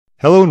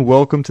Hello and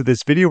welcome to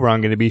this video where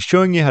I'm going to be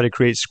showing you how to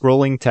create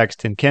scrolling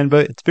text in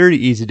Canva. It's very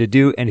easy to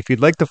do, and if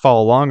you'd like to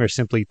follow along or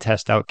simply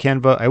test out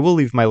Canva, I will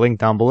leave my link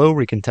down below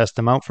where you can test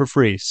them out for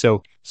free.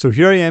 So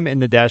here I am in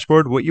the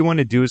dashboard. What you want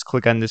to do is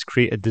click on this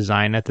create a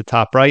design at the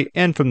top right,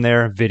 and from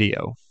there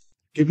video.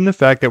 Given the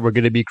fact that we're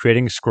going to be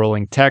creating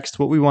scrolling text,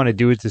 what we want to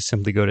do is just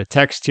simply go to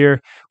text here.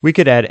 We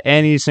could add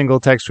any single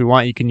text we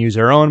want. You can use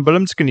our own, but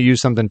I'm just going to use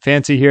something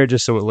fancy here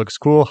just so it looks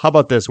cool. How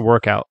about this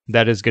workout?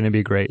 That is going to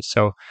be great.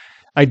 So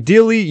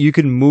ideally, you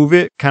can move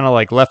it kind of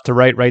like left to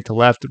right, right to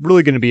left.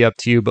 Really going to be up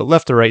to you, but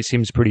left to right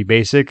seems pretty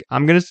basic.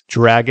 I'm going to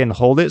drag and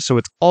hold it so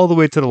it's all the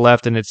way to the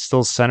left and it's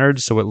still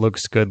centered so it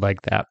looks good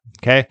like that.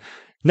 Okay.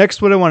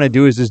 Next, what I want to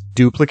do is just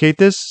duplicate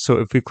this. So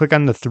if we click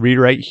on the 3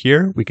 right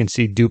here, we can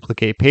see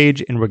duplicate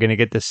page and we're going to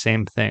get the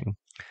same thing.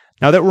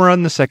 Now that we're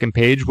on the second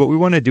page, what we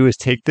want to do is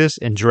take this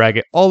and drag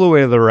it all the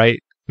way to the right,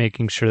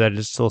 making sure that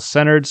it's still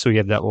centered so we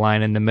have that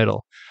line in the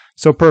middle.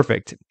 So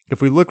perfect. If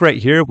we look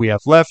right here, we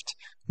have left,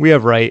 we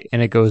have right,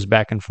 and it goes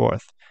back and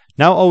forth.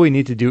 Now all we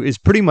need to do is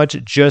pretty much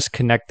just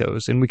connect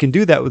those, and we can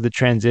do that with the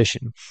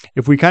transition.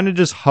 If we kind of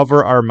just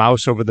hover our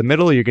mouse over the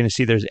middle, you're going to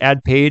see there's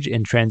add page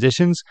and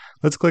transitions.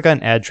 Let's click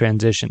on add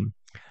transition.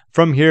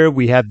 From here,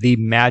 we have the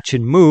match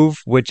and move,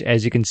 which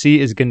as you can see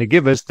is going to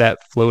give us that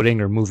floating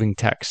or moving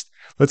text.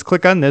 Let's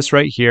click on this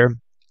right here.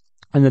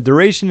 And the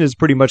duration is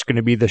pretty much going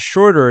to be the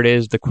shorter it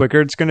is, the quicker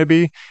it's going to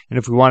be. And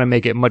if we want to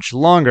make it much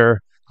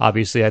longer,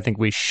 obviously I think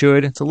we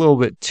should. It's a little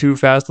bit too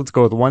fast. Let's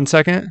go with 1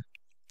 second.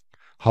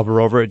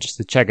 Hover over it just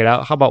to check it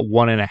out. How about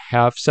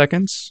 1.5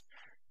 seconds?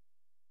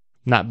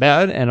 Not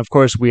bad. And of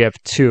course we have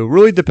 2.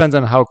 Really depends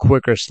on how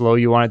quick or slow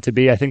you want it to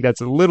be. I think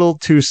that's a little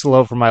too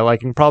slow for my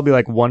liking. Probably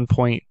like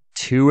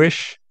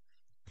 1.2-ish.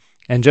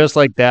 And just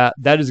like that,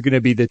 that is going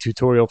to be the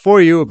tutorial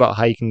for you about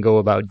how you can go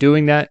about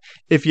doing that.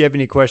 If you have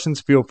any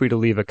questions, feel free to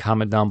leave a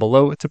comment down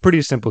below. It's a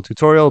pretty simple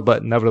tutorial,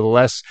 but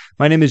nevertheless,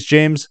 my name is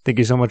James. Thank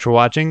you so much for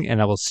watching,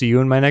 and I will see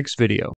you in my next video.